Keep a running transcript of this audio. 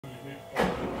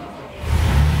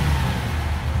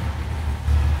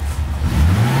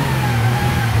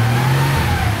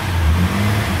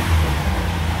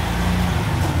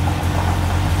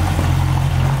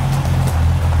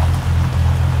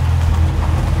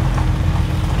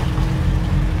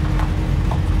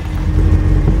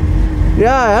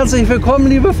Ja, herzlich willkommen,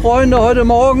 liebe Freunde, heute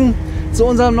Morgen zu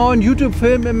unserem neuen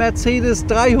YouTube-Film im Mercedes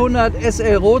 300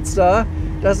 SL Roadster.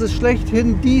 Das ist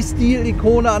schlechthin die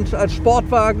Stilikone als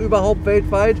Sportwagen überhaupt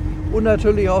weltweit und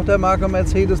natürlich auch der Marke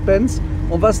Mercedes-Benz.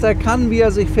 Und was der kann, wie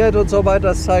er sich fährt und so weiter,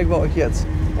 das zeigen wir euch jetzt.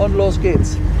 Und los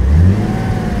geht's.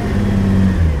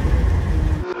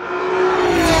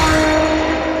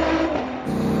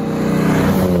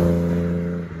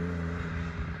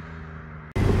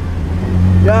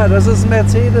 Ja, das ist ein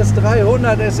Mercedes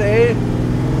 300 SL,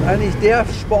 eigentlich der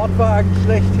Sportwagen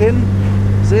schlechthin.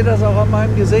 Ich sehe das auch an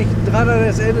meinem Gesicht.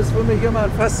 300 SL ist für mich immer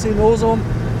ein Faszinosum.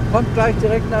 Kommt gleich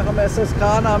direkt nach dem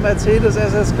SSK, nach dem Mercedes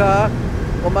SSK.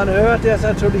 Und man hört, der ist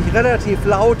natürlich relativ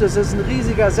laut. Es ist ein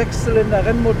riesiger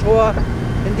 6-Zylinder-Rennmotor.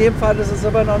 In dem Fall ist es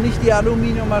aber noch nicht die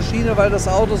Aluminiummaschine, weil das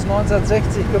Auto ist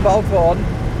 1960 gebaut worden.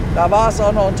 Da war es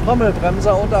auch noch ein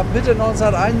Trommelbremser und ab Mitte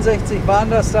 1961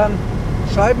 waren das dann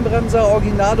Scheibenbremser,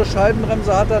 originale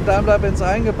Scheibenbremser hat dann Daimler-Benz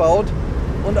eingebaut.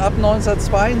 Und ab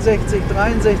 1962,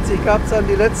 63 gab es dann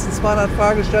die letzten 200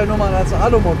 Fahrgestellnummern als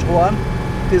Alumotoren.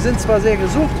 Die sind zwar sehr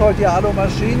gesucht heute, die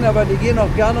Alumaschinen, aber die gehen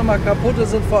auch gerne mal kaputt,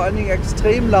 sind vor allen Dingen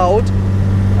extrem laut.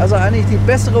 Also eigentlich die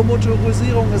bessere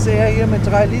Motorisierung ist eher hier mit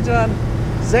 3 Litern,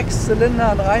 6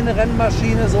 Zylindern, reine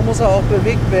Rennmaschine, so muss er auch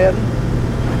bewegt werden.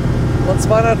 Und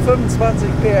 225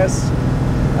 PS.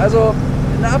 Also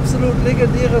ein absolut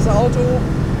legendäres Auto.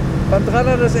 Beim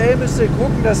 300 SL müsst ihr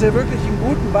gucken, dass ihr wirklich einen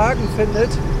guten Wagen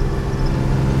findet.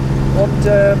 Und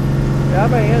wir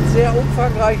haben ja hier ein sehr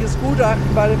umfangreiches Gutachten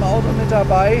bei dem Auto mit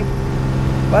dabei,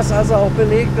 was also auch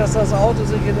belegt, dass das Auto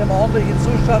sich in einem ordentlichen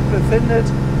Zustand befindet.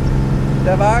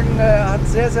 Der Wagen hat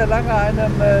sehr, sehr lange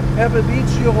einem Pebble Beach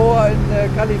Chirurg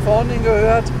in Kalifornien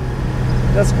gehört.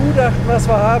 Das Gutachten, was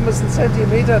wir haben, ist 1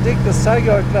 Zentimeter dick, das zeige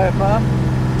ich euch gleich mal.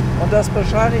 Und das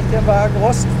bescheinigt dem Wagen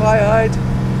Rostfreiheit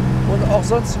und auch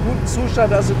sonst einen guten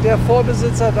Zustand. Also der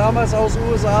Vorbesitzer damals aus den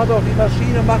USA hat auch die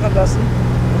Maschine machen lassen.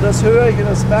 Und das höre ich und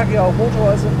das merke ich auch.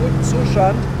 Motor ist in gutem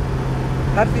Zustand.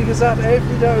 Hat wie gesagt 11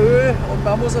 Liter Öl und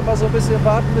man muss immer so ein bisschen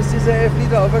warten, bis diese 11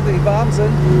 Liter auch wirklich warm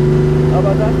sind.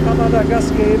 Aber dann kann man da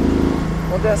Gas geben.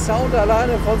 Und der Sound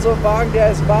alleine von so einem Wagen, der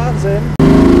ist Wahnsinn.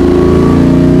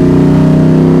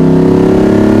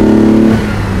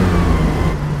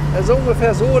 So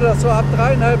ungefähr so, dass so ab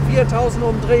 3.500, 4.000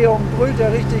 Umdrehungen brüllt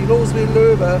er richtig los wie ein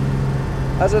Löwe.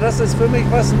 Also das ist für mich,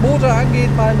 was den Motor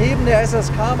angeht, mal neben der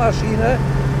SSK-Maschine,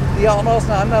 die ja auch noch aus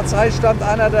einer anderen Zeit stammt,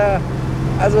 einer der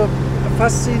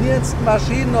faszinierendsten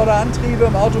Maschinen oder Antriebe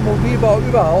im Automobilbau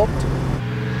überhaupt.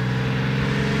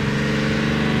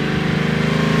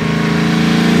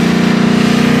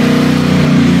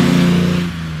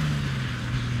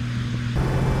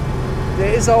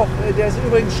 Der ist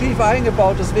übrigens schief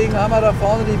eingebaut, deswegen haben wir da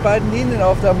vorne die beiden Linien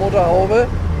auf der Motorhaube.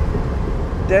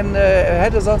 Denn er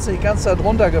hätte sonst nicht ganz da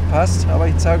drunter gepasst. Aber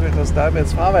ich zeige euch das da.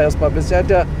 Jetzt fahren wir erstmal. Bisher hat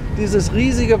er dieses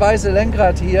riesige weiße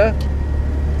Lenkrad hier.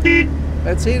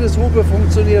 Mercedes-Hupe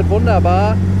funktioniert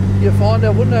wunderbar. Hier vorne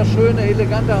der wunderschöne,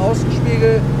 elegante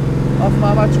Außenspiegel auf dem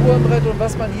Armaturenbrett. Und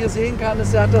was man hier sehen kann,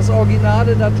 ist, er hat das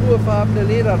originale naturfarbene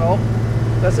Leder noch.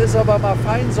 Das ist aber mal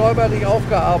fein säuberlich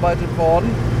aufgearbeitet worden.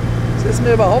 Es ist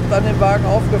mir überhaupt an dem Wagen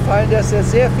aufgefallen, dass er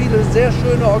sehr viele, sehr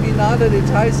schöne, originale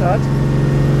Details hat,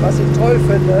 was ich toll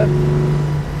finde.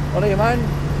 Und ich meine,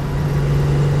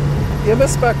 ihr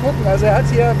müsst mal gucken, also er hat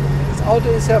hier, das Auto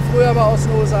ist ja früher mal aus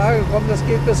den USA gekommen, das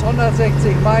geht bis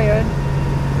 160 Meilen,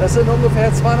 das sind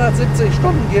ungefähr 270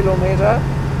 Stundenkilometer.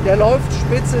 Der läuft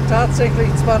spitze tatsächlich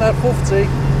 250,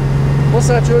 muss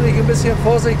natürlich ein bisschen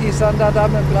vorsichtig sein, da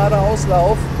mit dem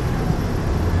Geradeauslauf.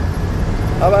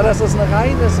 Aber das ist ein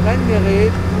reines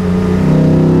Renngerät.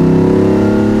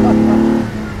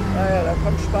 Naja, da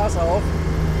kommt Spaß auf.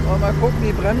 Und mal gucken,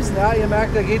 die Bremsen, ja, ihr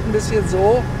merkt, der geht ein bisschen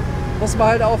so. Muss man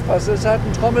halt aufpassen. Es ist halt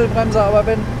ein Trommelbremser, aber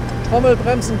wenn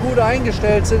Trommelbremsen gut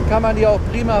eingestellt sind, kann man die auch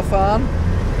prima fahren.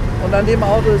 Und an dem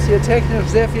Auto ist hier technisch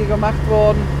sehr viel gemacht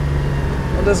worden.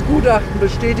 Und das Gutachten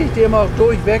bestätigt dem auch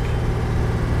durchweg.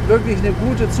 Wirklich eine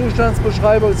gute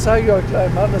Zustandsbeschreibung, zeige ich euch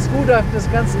gleich mal. Das Gutachten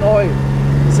ist ganz neu.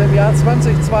 Ist im Jahr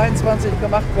 2022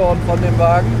 gemacht worden von dem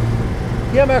Wagen.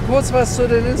 Hier mal kurz was zu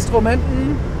den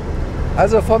Instrumenten.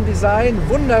 Also vom Design,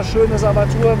 wunderschönes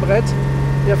Armaturenbrett.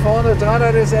 Hier vorne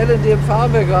 300 SL, in dem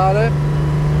fahren wir gerade.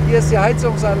 Hier ist die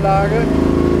Heizungsanlage.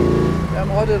 Wir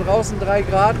haben heute draußen 3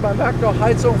 Grad. Man merkt auch,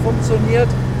 Heizung funktioniert.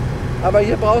 Aber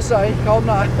hier brauchst du eigentlich kaum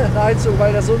eine Heizung,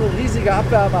 weil das so eine riesige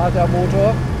Abwärme hat, der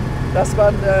Motor, dass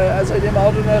man also in dem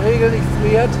Auto in der Regel nicht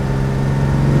friert.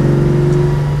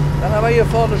 Dann haben wir hier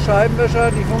vorne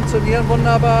Scheibenwischer, die funktionieren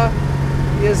wunderbar.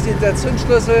 Hier ist der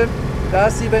Zündschlüssel, da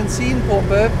ist die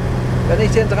Benzinpumpe. Wenn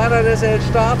ich den 300 SL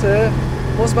starte,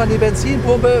 muss man die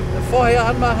Benzinpumpe vorher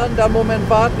anmachen, dann einen Moment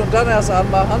warten und dann erst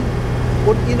anmachen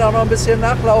und ihn auch noch ein bisschen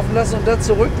nachlaufen lassen und dann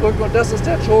zurückdrücken, und das ist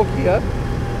der Choke hier.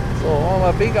 So, machen wir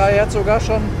mal Blinker. Er hat sogar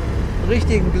schon einen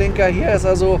richtigen Blinker hier. Er ist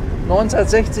also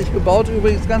 1960 gebaut,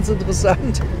 übrigens ganz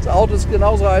interessant. Das Auto ist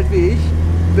genauso alt wie ich.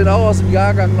 Ich bin auch aus dem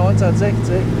Jahrgang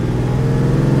 1960.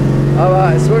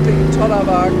 Aber ist wirklich ein toller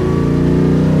Wagen.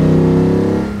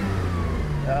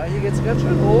 Ja, hier geht es ganz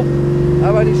schön hoch.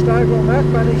 Aber die Steigung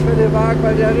merkt man nicht für den Wagen,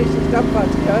 weil der richtig Dampf hat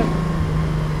hier.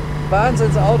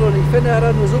 Wahnsinnsauto, und ich finde, er hat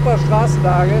eine super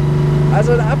Straßenlage.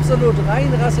 Also ein absolut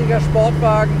reinrassiger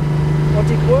Sportwagen. Und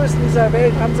die Größten dieser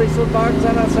Welt haben sich so einen Wagen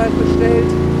seinerzeit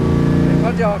bestellt. Ihr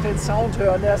könnt ja auch den Sound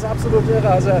hören, der ist absolut irre.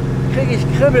 Also kriege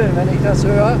ich Kribbeln, wenn ich das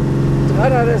höre.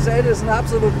 300 SL ist ein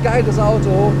absolut geiles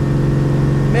Auto.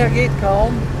 Mehr geht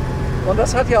kaum. Und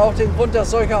das hat ja auch den Grund,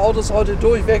 dass solche Autos heute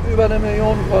durchweg über 1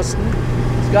 Million kosten.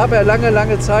 Es gab ja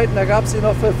lange Zeiten, da gab es die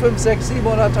noch für 5, 6, 700.000,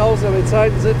 aber die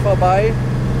Zeiten sind vorbei.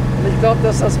 Und ich glaube,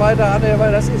 dass das weiter anhält,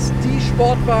 weil das ist die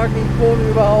Sportwagen-Ikone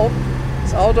überhaupt.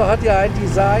 Das Auto hat ja ein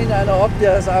Design, eine Optik,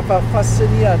 das ist einfach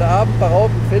faszinierend.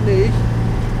 Atemberaubend, finde ich.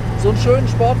 So einen schönen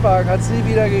Sportwagen hat es nie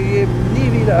wieder gegeben,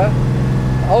 nie wieder.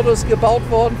 Das Auto ist gebaut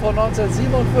worden von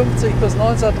 1957 bis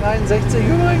 1963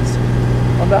 übrigens.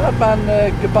 Und da hat man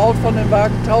gebaut von dem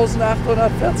Wagen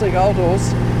 1840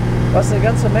 Autos, was eine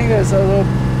ganze Menge ist. Also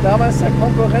damals der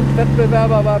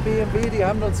Konkurrent-Wettbewerber war BMW, die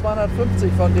haben nur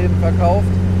 250 von denen verkauft.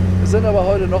 Es sind aber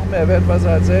heute noch mehr wert, weil sie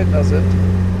halt seltener sind.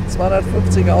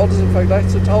 250 Autos im Vergleich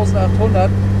zu 1800.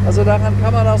 Also daran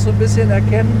kann man auch so ein bisschen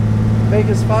erkennen,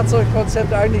 welches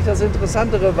Fahrzeugkonzept eigentlich das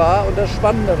Interessantere war und das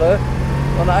Spannendere.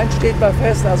 Und eins steht mal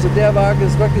fest, also der Wagen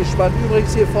ist wirklich spannend.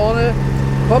 Übrigens hier vorne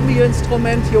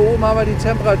Kombi-Instrument, hier oben haben wir die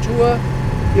Temperatur,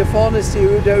 hier vorne ist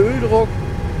der Öldruck,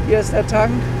 hier ist der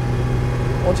Tank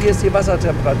und hier ist die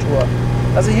Wassertemperatur.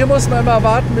 Also hier muss man immer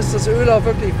warten, bis das Öl auch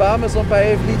wirklich warm ist, und bei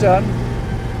 11 Litern,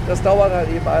 das dauert halt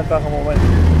eben einfach einen Moment.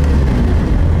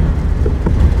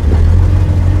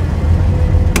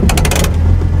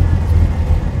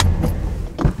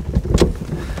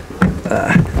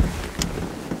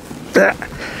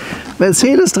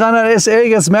 Mercedes 300 SL,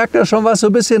 jetzt merkt er schon, was so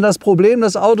ein bisschen das Problem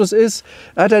des Autos ist.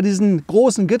 Er hat ja diesen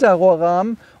großen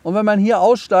Gitterrohrrahmen, und wenn man hier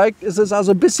aussteigt, ist es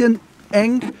also ein bisschen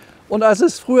eng. Und als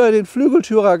es früher den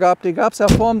Flügeltürer gab, den gab es ja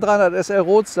vor dem 300 SL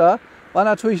Roadster, war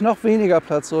natürlich noch weniger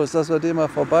Platz. So, ist das bei dem mal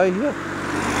vorbei hier.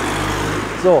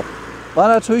 So, war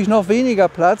natürlich noch weniger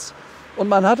Platz. Und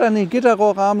man hat dann den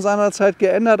Gitterrohrrahmen seinerzeit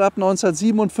geändert. Ab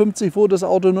 1957 wurde das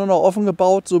Auto nur noch offen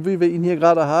gebaut, so wie wir ihn hier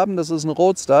gerade haben. Das ist ein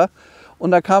Roadster. Und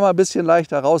da kam er ein bisschen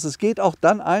leichter raus. Es geht auch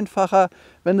dann einfacher,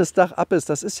 wenn das Dach ab ist.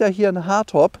 Das ist ja hier ein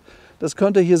Hardtop. Das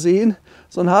könnt ihr hier sehen.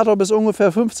 So ein Hardtop ist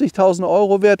ungefähr 50.000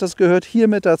 Euro wert. Das gehört hier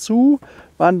mit dazu.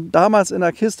 Waren damals in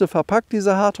der Kiste verpackt,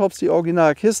 diese Hardtops, die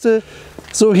Originalkiste.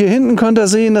 So, hier hinten könnt ihr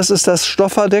sehen, das ist das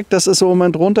Stofferdeck. Das ist im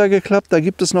Moment runtergeklappt. Da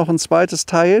gibt es noch ein zweites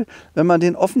Teil. Wenn man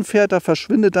den offen fährt, da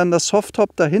verschwindet dann das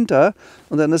Softtop dahinter.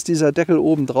 Und dann ist dieser Deckel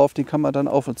oben drauf. Den kann man dann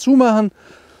auf und zu machen.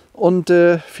 Und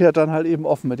fährt dann halt eben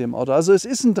offen mit dem Auto. Also es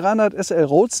ist ein 300 SL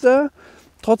Roadster,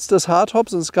 trotz des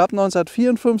Hardtops. Es gab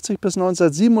 1954 bis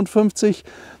 1957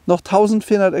 noch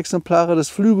 1400 Exemplare des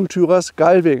Flügeltürers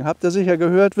Galwing. Habt ihr sicher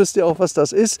gehört, wisst ihr auch, was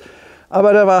das ist.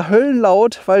 Aber der war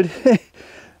höllenlaut, weil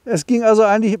es ging also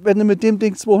eigentlich, wenn du mit dem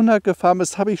Ding 200 gefahren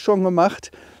bist, habe ich schon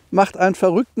gemacht, macht einen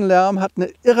verrückten Lärm, hat eine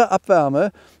irre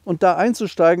Abwärme. Und da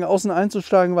einzusteigen, außen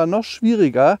einzusteigen, war noch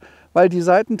schwieriger, weil die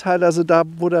Seitenteile, also da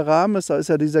wo der Rahmen ist, da ist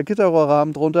ja dieser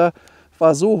Gitterrohrrahmen drunter,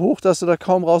 war so hoch, dass du da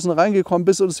kaum raus und reingekommen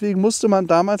bist. Und deswegen musste man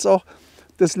damals auch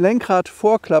das Lenkrad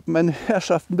vorklappen, wenn die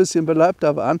Herrschaften ein bisschen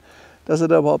beleibter waren, dass sie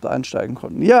da überhaupt einsteigen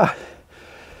konnten. Ja,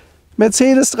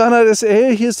 Mercedes 300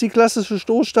 SL, hier ist die klassische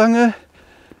Stoßstange.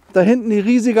 Da hinten die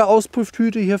riesige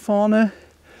Auspufftüte hier vorne.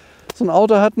 So ein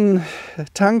Auto hat einen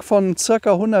Tank von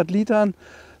ca. 100 Litern.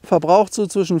 Verbraucht so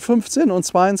zwischen 15 und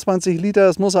 22 Liter,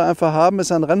 das muss er einfach haben,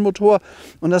 ist ein Rennmotor.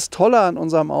 Und das Tolle an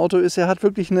unserem Auto ist, er hat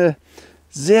wirklich eine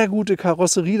sehr gute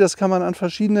Karosserie, das kann man an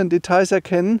verschiedenen Details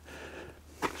erkennen.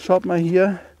 Schaut mal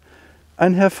hier,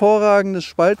 ein hervorragendes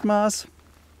Spaltmaß.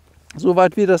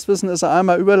 Soweit wir das wissen, ist er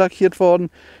einmal überlackiert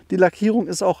worden. Die Lackierung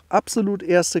ist auch absolut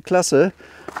erste Klasse.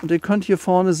 Und ihr könnt hier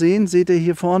vorne sehen, seht ihr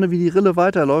hier vorne, wie die Rille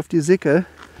weiterläuft, die Sicke.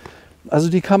 Also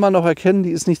die kann man noch erkennen, die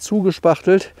ist nicht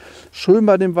zugespachtelt. Schön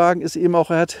bei dem Wagen ist eben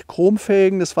auch, er hat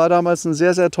Chromfelgen. Das war damals ein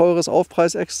sehr, sehr teures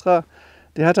Aufpreis-Extra.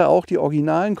 Der hatte auch die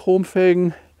originalen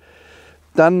Chromfelgen.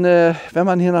 Dann, wenn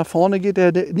man hier nach vorne geht,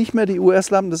 der nicht mehr die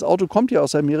US-Lampen. Das Auto kommt ja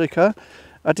aus Amerika.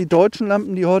 Hat die deutschen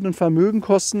Lampen, die heute ein Vermögen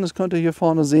kosten. Das könnt ihr hier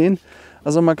vorne sehen.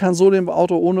 Also man kann so dem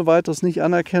Auto ohne weiteres nicht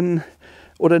anerkennen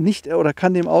oder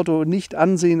kann dem Auto nicht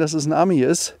ansehen, dass es ein Ami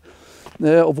ist.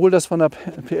 obwohl das von der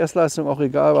PS-Leistung auch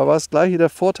egal war das Gleiche. Der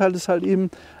Vorteil ist halt eben,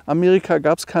 Amerika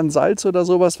gab es kein Salz oder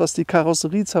sowas, was die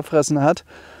Karosserie zerfressen hat.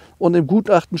 Und im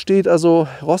Gutachten steht also,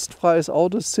 rostfreies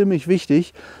Auto ist ziemlich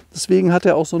wichtig. Deswegen hat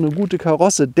er auch so eine gute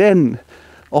Karosse. Denn,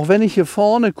 auch wenn ich hier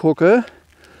vorne gucke,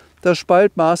 das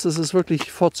Spaltmaß, das ist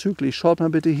wirklich vorzüglich. Schaut mal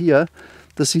bitte hier.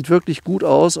 Das sieht wirklich gut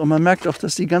aus. Und man merkt auch,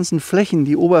 dass die ganzen Flächen,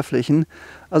 die Oberflächen,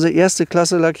 also erste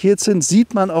Klasse lackiert sind.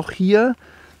 Sieht man auch hier.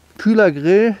 Kühler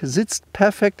Grill sitzt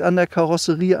perfekt an der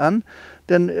Karosserie an.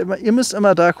 Denn ihr müsst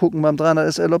immer da gucken beim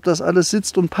 300 SL, ob das alles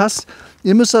sitzt und passt.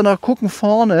 Ihr müsst dann auch gucken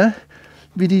vorne,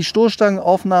 wie die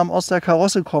Stoßstangenaufnahmen aus der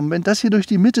Karosse kommen. Wenn das hier durch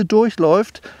die Mitte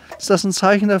durchläuft, ist das ein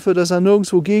Zeichen dafür, dass er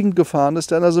nirgendwo gegengefahren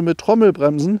ist. Denn also mit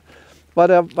Trommelbremsen war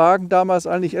der Wagen damals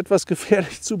eigentlich etwas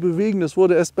gefährlich zu bewegen. Das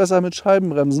wurde erst besser mit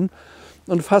Scheibenbremsen.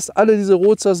 Und fast alle diese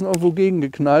Roadster sind irgendwo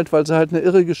gegengeknallt, weil sie halt eine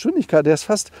irre Geschwindigkeit. Der ist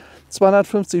fast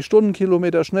 250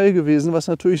 Stundenkilometer schnell gewesen, was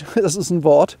natürlich, das ist ein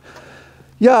Wort.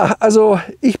 Ja, also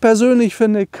ich persönlich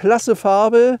finde klasse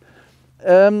Farbe,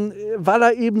 weil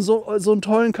er eben so einen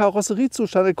tollen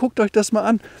Karosseriezustand hat. Guckt euch das mal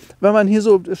an, wenn man hier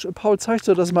so, Paul zeigt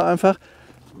so das mal einfach,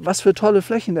 was für tolle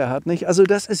Flächen der hat, nicht? Also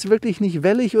das ist wirklich nicht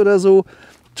wellig oder so,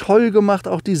 toll gemacht,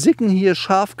 auch die Sicken hier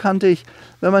scharfkantig,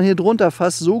 wenn man hier drunter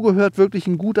fasst, so gehört wirklich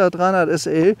ein guter 300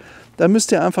 SL, da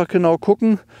müsst ihr einfach genau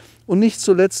gucken und nicht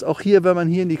zuletzt auch hier, wenn man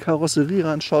hier in die Karosserie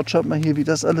reinschaut, schaut mal hier, wie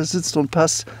das alles sitzt und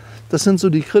passt, das sind so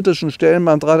die kritischen Stellen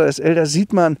beim 300 SL, da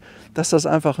sieht man, dass das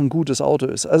einfach ein gutes Auto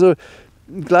ist. Also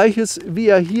gleiches, wie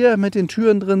er hier mit den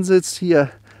Türen drin sitzt, hier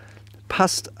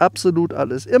passt absolut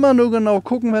alles. Immer nur genau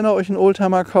gucken, wenn ihr euch einen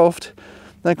Oldtimer kauft.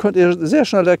 Dann könnt ihr sehr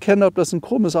schnell erkennen, ob das ein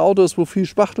krummes Auto ist, wo viel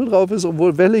Spachtel drauf ist und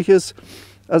wohl wellig ist.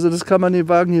 Also das kann man den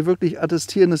Wagen hier wirklich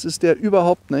attestieren, das ist der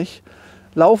überhaupt nicht.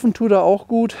 Laufen tut er auch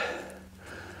gut.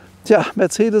 Tja,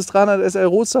 Mercedes 300 SL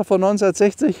Roadster von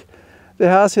 1960. Der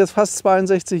Herr ist jetzt fast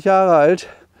 62 Jahre alt.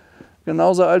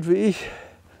 Genauso alt wie ich.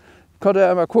 Konnte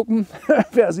er einmal gucken,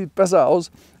 wer sieht besser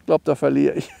aus. Ich glaube, da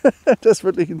verliere ich. Das ist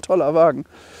wirklich ein toller Wagen.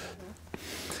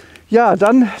 Ja,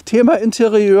 dann Thema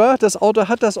Interieur. Das Auto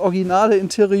hat das originale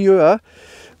Interieur,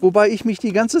 wobei ich mich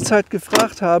die ganze Zeit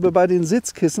gefragt habe bei den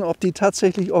Sitzkissen, ob die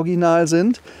tatsächlich original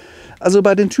sind. Also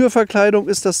bei den Türverkleidungen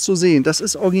ist das zu sehen. Das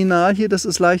ist original hier, das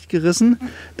ist leicht gerissen.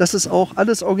 Das ist auch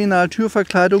alles original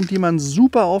Türverkleidung, die man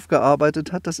super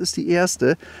aufgearbeitet hat. Das ist die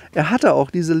erste. Er hatte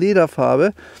auch diese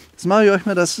Lederfarbe. Jetzt mache ich euch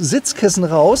mal das Sitzkissen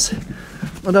raus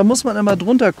und da muss man immer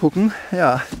drunter gucken.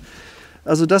 Ja.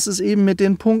 Also das ist eben mit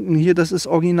den Punkten hier, das ist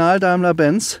Original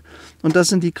Daimler-Benz und das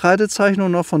sind die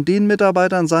Kreidezeichnungen noch von den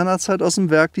Mitarbeitern seinerzeit aus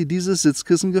dem Werk, die dieses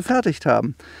Sitzkissen gefertigt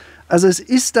haben. Also es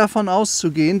ist davon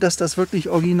auszugehen, dass das wirklich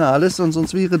original ist und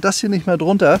sonst wäre das hier nicht mehr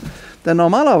drunter. Denn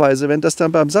normalerweise, wenn das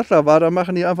dann beim Sattler war, dann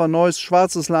machen die einfach neues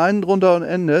schwarzes Leinen drunter und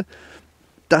Ende.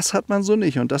 Das hat man so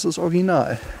nicht und das ist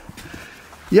original.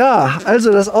 Ja,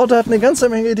 also das Auto hat eine ganze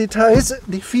Menge Details,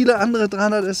 die viele andere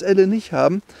 300 SL nicht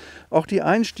haben. Auch die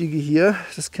Einstiege hier,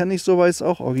 das kenne ich soweit, ist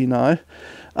auch original.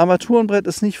 Armaturenbrett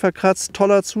ist nicht verkratzt,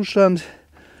 toller Zustand.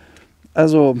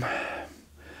 Also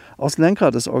aus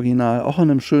Lenkrad ist original, auch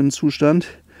in einem schönen Zustand.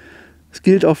 Es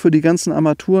gilt auch für die ganzen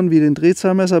Armaturen wie den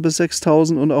Drehzahlmesser bis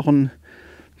 6000 und auch ein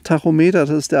Tachometer,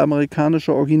 das ist der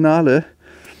amerikanische Originale.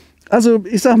 Also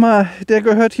ich sag mal, der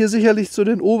gehört hier sicherlich zu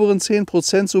den oberen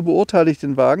 10%, so beurteile ich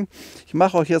den Wagen. Ich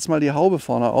mache euch jetzt mal die Haube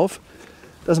vorne auf,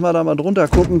 dass man da mal drunter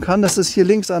gucken kann. Das ist hier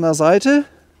links an der Seite.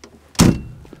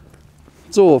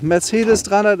 So, Mercedes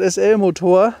 300 SL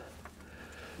Motor.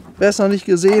 Wer es noch nicht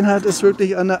gesehen hat, ist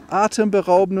wirklich eine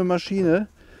atemberaubende Maschine.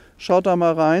 Schaut da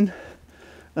mal rein.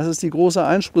 Das ist die große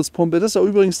Einspritzpumpe. Das ist auch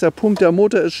übrigens der Punkt, der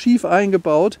Motor ist schief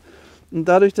eingebaut. Und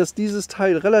dadurch, dass dieses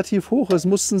Teil relativ hoch ist,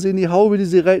 mussten sie in die Haube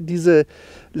diese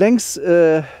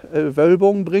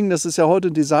Längswölbung bringen. Das ist ja heute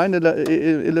ein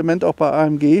Designelement auch bei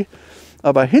AMG.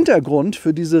 Aber Hintergrund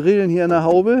für diese Rillen hier in der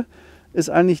Haube ist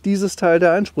eigentlich dieses Teil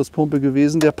der Einspritzpumpe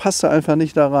gewesen. Der passte einfach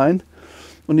nicht da rein.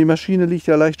 Und die Maschine liegt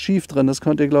ja leicht schief drin. Das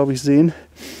könnt ihr, glaube ich, sehen.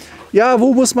 Ja,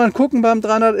 wo muss man gucken beim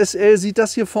 300 SL? Sieht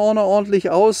das hier vorne ordentlich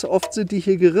aus? Oft sind die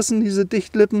hier gerissen, diese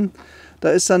Dichtlippen. Da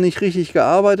ist dann nicht richtig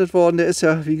gearbeitet worden. Der ist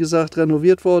ja, wie gesagt,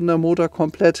 renoviert worden, der Motor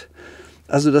komplett.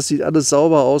 Also das sieht alles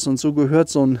sauber aus und so gehört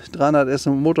so ein 300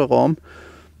 SL Motorraum.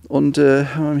 Und wenn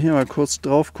wir hier mal kurz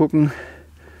drauf gucken.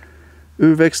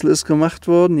 Ölwechsel ist gemacht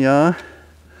worden, ja.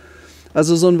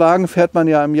 Also so einen Wagen fährt man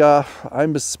ja im Jahr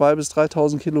 1.000 bis 2.000 bis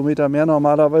 3.000 Kilometer mehr,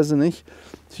 normalerweise nicht.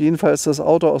 Auf jeden Fall ist das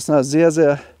Auto aus einer sehr,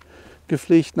 sehr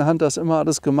gepflegten Hand, das immer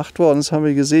alles gemacht worden. Das haben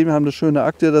wir gesehen, wir haben eine schöne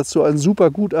Akte dazu, ein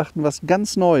super Gutachten, was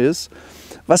ganz Neues,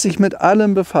 was sich mit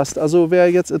allem befasst. Also wer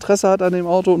jetzt Interesse hat an dem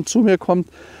Auto und zu mir kommt,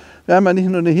 wir haben ja nicht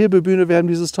nur eine Hebebühne, wir haben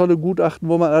dieses tolle Gutachten,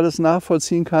 wo man alles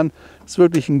nachvollziehen kann. Das ist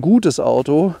wirklich ein gutes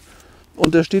Auto.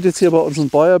 Und der steht jetzt hier bei uns in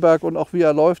Beuerberg und auch wie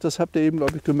er läuft, das habt ihr eben,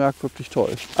 glaube ich, gemerkt, wirklich toll.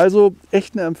 Also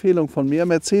echt eine Empfehlung von mir.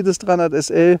 Mercedes 300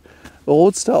 SL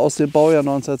Roadster aus dem Baujahr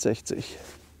 1960.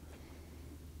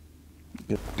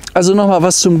 Also nochmal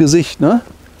was zum Gesicht, ne?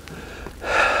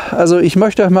 Also ich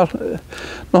möchte euch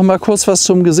noch mal kurz was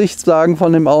zum Gesicht sagen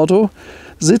von dem Auto.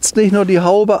 Sitzt nicht nur die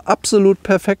Haube absolut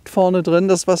perfekt vorne drin,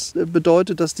 das was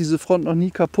bedeutet, dass diese Front noch nie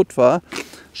kaputt war.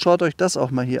 Schaut euch das auch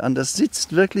mal hier an. Das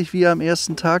sitzt wirklich wie am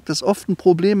ersten Tag. Das ist oft ein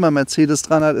Problem beim Mercedes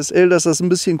 300 SL, dass das ein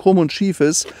bisschen krumm und schief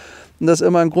ist. Und das ist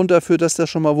immer ein Grund dafür, dass der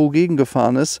schon mal wogegen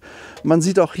gefahren ist. Man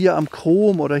sieht auch hier am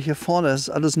Chrom oder hier vorne, das ist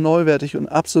alles neuwertig und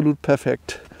absolut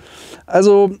perfekt.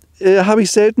 Also habe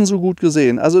ich selten so gut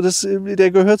gesehen. Also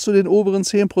der gehört zu den oberen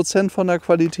 10% von der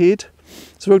Qualität.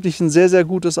 Ist wirklich ein sehr, sehr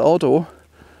gutes Auto.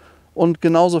 Und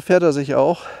genauso fährt er sich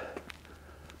auch.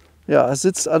 Ja, es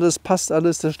sitzt alles, passt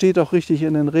alles, der steht auch richtig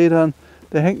in den Rädern.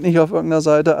 Der hängt nicht auf irgendeiner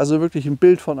Seite, also wirklich ein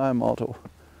Bild von einem Auto.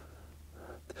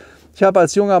 Ich habe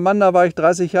als junger Mann, da war ich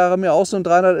 30 Jahre, mir auch so ein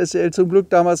 300 SL zum Glück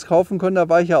damals kaufen können. Da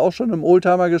war ich ja auch schon im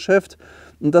Oldtimer-Geschäft.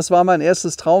 Und das war mein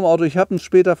erstes Traumauto. Ich habe ihn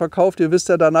später verkauft. Ihr wisst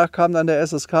ja, danach kam dann der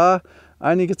SSK,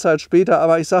 einige Zeit später.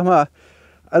 Aber ich sag mal,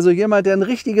 also jemand, der ein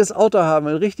richtiges Auto haben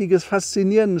will, ein richtiges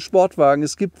faszinierenden Sportwagen,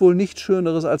 es gibt wohl nichts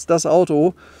Schöneres als das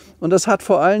Auto. Und das hat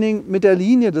vor allen Dingen mit der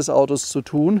Linie des Autos zu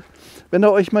tun. Wenn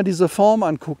ihr euch mal diese Form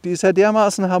anguckt, die ist ja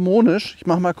dermaßen harmonisch. Ich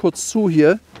mache mal kurz zu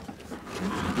hier.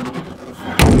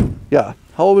 Ja,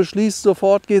 Haube schließt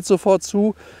sofort, geht sofort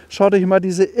zu. Schaut euch mal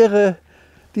diese irre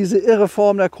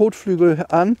Form der Kotflügel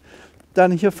an.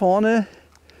 Dann hier vorne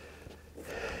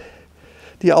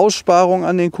die Aussparungen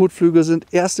an den Kotflügeln sind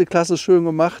erste Klasse schön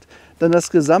gemacht. Dann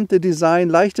das gesamte Design,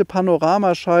 leichte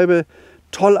Panoramascheibe,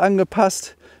 toll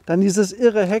angepasst. Dann dieses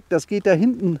irre Heck, das geht da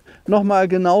hinten nochmal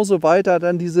genauso weiter.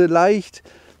 Dann diese leicht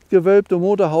gewölbte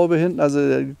Motorhaube hinten, also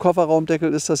der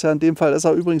Kofferraumdeckel ist das ja in dem Fall, ist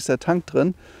auch übrigens der Tank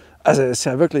drin. Also ist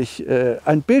ja wirklich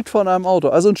ein Bild von einem Auto.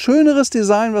 Also ein schöneres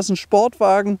Design, was einen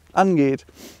Sportwagen angeht,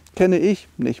 kenne ich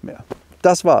nicht mehr.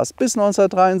 Das war's. Bis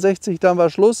 1963, dann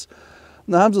war Schluss.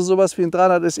 Und dann haben sie sowas wie ein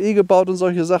 300 SE gebaut und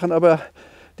solche Sachen. Aber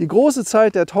die große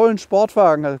Zeit der tollen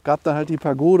Sportwagen, gab dann halt die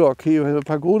Pagode. Okay, die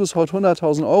Pagode ist heute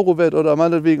 100.000 Euro wert oder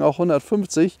meinetwegen auch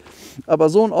 150. Aber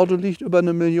so ein Auto liegt über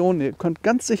 1 Million. Ihr könnt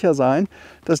ganz sicher sein,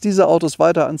 dass diese Autos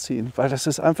weiter anziehen. Weil das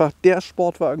ist einfach der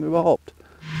Sportwagen überhaupt.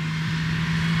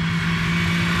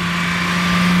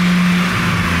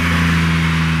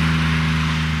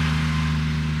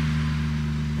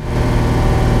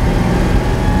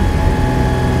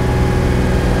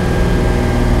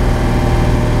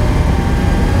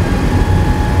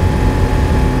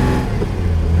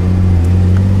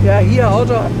 Hier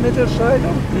Auto hat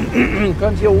Mittelschaltung,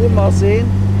 könnt hier oben auch sehen,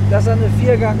 dass er eine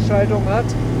 4-Gang-Schaltung hat.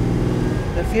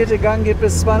 Der 4. Gang geht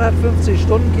bis 250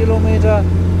 Stundenkilometer.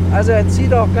 Also er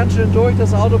zieht auch ganz schön durch.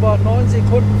 Das Auto braucht 9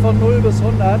 Sekunden von 0 bis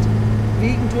 100.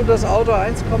 Wiegen tut das Auto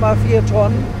 1,4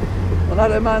 Tonnen und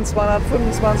hat immerhin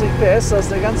 225 PS, das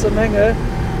ist eine ganze Menge.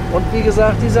 Und wie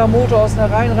gesagt, dieser Motor ist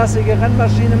eine reinrassige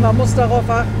Rennmaschine. Man muss darauf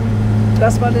achten,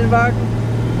 dass man den Wagen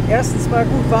erstens mal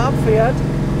gut warm fährt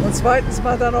und zweitens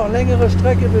mal dann auch längere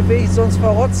Strecke bewegt, sonst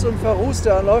verrotzt und verrußt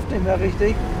er und läuft nicht mehr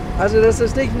richtig. Also das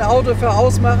ist nicht ein Auto für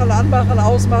Ausmachen, Anmachen,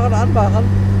 Ausmachen, Anmachen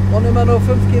und immer nur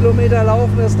 5 Kilometer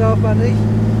laufen, das darf man nicht.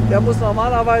 Der muss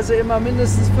normalerweise immer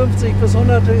mindestens 50 bis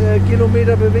 100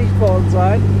 Kilometer bewegt worden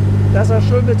sein, dass er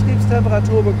schön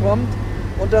Betriebstemperatur bekommt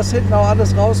und dass hinten auch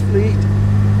alles rausfliegt,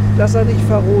 dass er nicht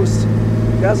verrußt.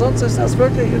 Ja, sonst ist das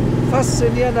wirklich ein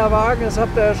faszinierender Wagen, das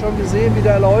habt ihr ja schon gesehen, wie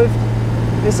der läuft.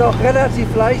 Ist auch relativ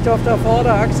leicht auf der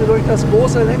Vorderachse, durch das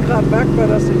große Lenkrad merkt man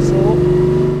das nicht so.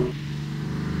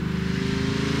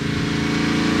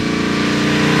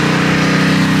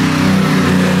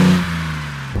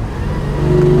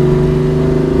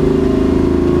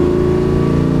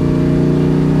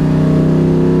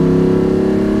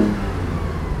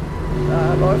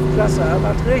 Ja, läuft klasse,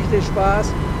 macht richtig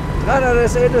Spaß. 300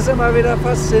 SL ist immer wieder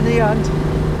faszinierend.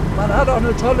 Man hat auch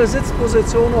eine tolle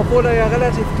Sitzposition, obwohl er ja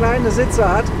relativ kleine Sitze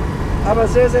hat, aber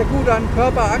sehr, sehr gut an den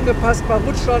Körper angepasst. Man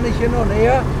rutscht auch nicht hin und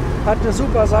her, hat eine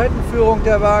super Seitenführung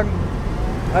der Wagen.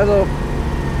 Also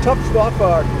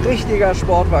Top-Sportwagen, richtiger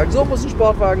Sportwagen. So muss ein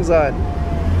Sportwagen sein.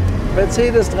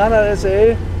 Mercedes 300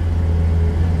 SL.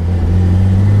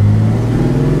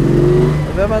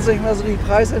 Und wenn man sich mal so die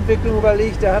Preisentwicklung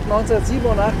überlegt, der hat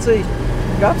 1987,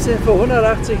 gab es den für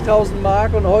 180.000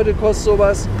 Mark und heute kostet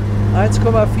sowas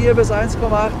 1,4 bis 1,8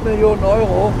 Millionen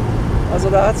Euro. Also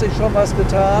da hat sich schon was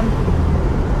getan.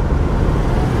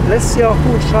 Lässt sich auch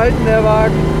gut schalten, der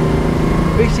Wagen.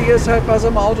 Wichtig ist halt bei so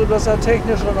einem Auto, dass er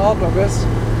technisch in Ordnung ist.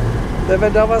 Denn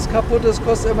wenn da was kaputt ist,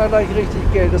 kostet immer gleich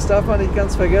richtig Geld. Das darf man nicht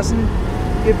ganz vergessen.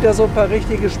 Gibt ja so ein paar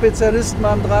richtige Spezialisten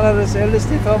am 300 SL, ist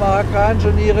die Firma HK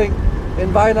Engineering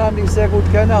in Weilheim, die ich sehr gut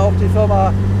kenne. Auch die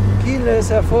Firma Kienle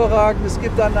ist hervorragend. Es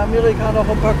gibt dann in Amerika noch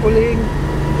ein paar Kollegen,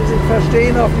 die sich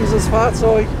verstehen auf dieses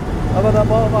Fahrzeug. Aber da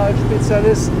brauchen wir halt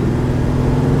Spezialisten.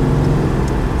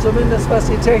 Zumindest was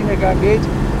die Technik angeht.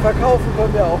 Verkaufen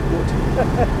können wir auch gut.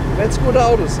 Wenn es gute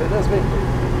Autos sind, das ist wichtig.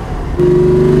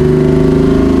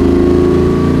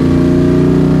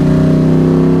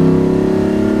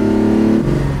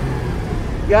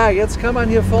 Ja, jetzt kann man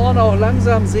hier vorne auch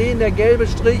langsam sehen, der gelbe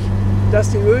Strich,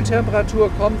 dass die Öltemperatur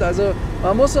kommt. Also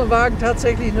man muss den Wagen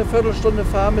tatsächlich eine Viertelstunde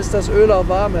fahren, bis das Öl auch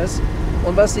warm ist.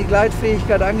 Und was die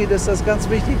Gleitfähigkeit angeht, ist das ganz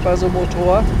wichtig bei so einem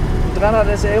Motor. Ein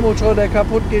 300 SL Motor, der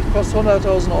kaputt geht, kostet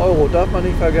 100.000 Euro, darf man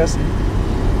nicht vergessen.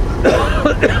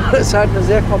 Das ist halt eine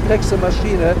sehr komplexe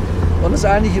Maschine und ist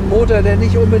eigentlich ein Motor, der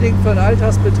nicht unbedingt für einen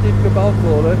Alltagsbetrieb gebaut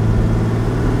wurde.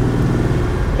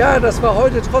 Ja, das war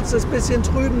heute trotz des bisschen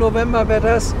trüben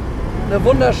Novemberwetters eine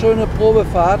wunderschöne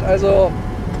Probefahrt. Also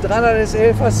 300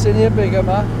 SL fasziniert mich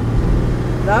immer.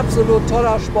 Ein absolut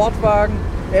toller Sportwagen.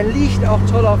 Er liegt auch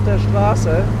toll auf der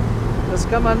Straße. Das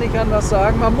kann man nicht anders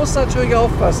sagen. Man muss natürlich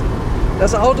aufpassen.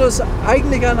 Das Auto ist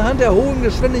eigentlich anhand der hohen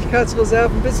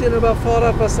Geschwindigkeitsreserven ein bisschen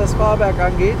überfordert, was das Fahrwerk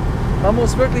angeht. Man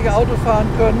muss wirklich Auto fahren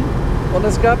können. Und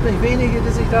es gab nicht wenige,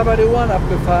 die sich dabei die Ohren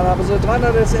abgefahren haben. So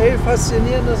 300 SL,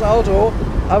 faszinierendes Auto.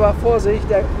 Aber Vorsicht,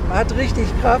 der hat richtig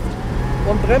Kraft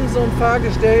und Bremse und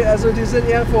Fahrgestell, also die sind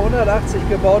eher für 180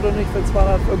 gebaut und nicht für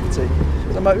 250.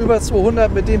 Sag mal, über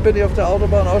 200, mit dem bin ich auf der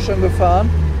Autobahn auch schon gefahren.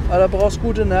 Aber da brauchst du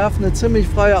gute Nerven, eine ziemlich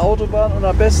freie Autobahn und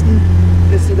am besten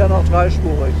ist sie dann noch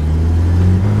dreispurig.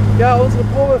 Ja, unsere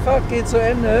Probefahrt geht zu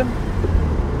Ende.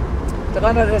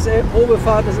 300 SL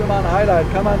Probefahrt ist immer ein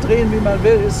Highlight, kann man drehen wie man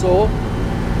will, ist so.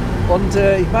 Und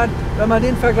ich meine, wenn man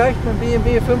den vergleicht mit dem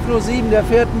BMW 507, der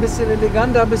fährt ein bisschen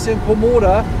eleganter, ein bisschen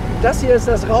kommoder. Das hier ist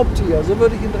das Raubtier, so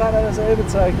würde ich ihn 300 SL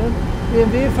bezeichnen.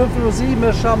 BMW 507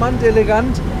 ist charmant,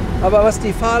 elegant, aber was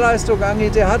die Fahrleistung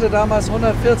angeht, der hatte damals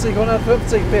 140,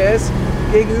 150 PS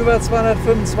gegenüber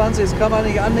 225, das kann man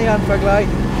nicht annähernd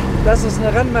vergleichen. Das ist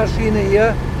eine Rennmaschine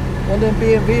hier und im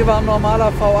BMW war ein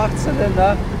normaler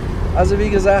V8-Zylinder. Also wie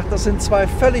gesagt, das sind zwei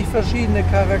völlig verschiedene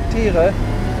Charaktere.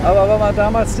 Aber wenn man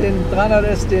damals den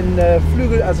 300S, den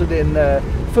Flügel, also den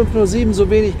 507 so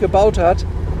wenig gebaut hat,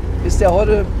 ist der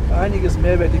heute einiges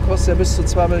mehr wert. Die kostet ja bis zu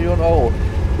 2 Millionen Euro.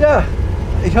 Ja,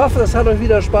 ich hoffe, das hat euch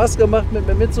wieder Spaß gemacht, mit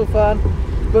mir mitzufahren.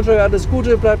 Ich wünsche euch alles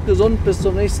Gute, bleibt gesund, bis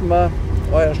zum nächsten Mal.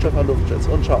 Euer Stefan Luftschitz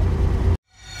und ciao.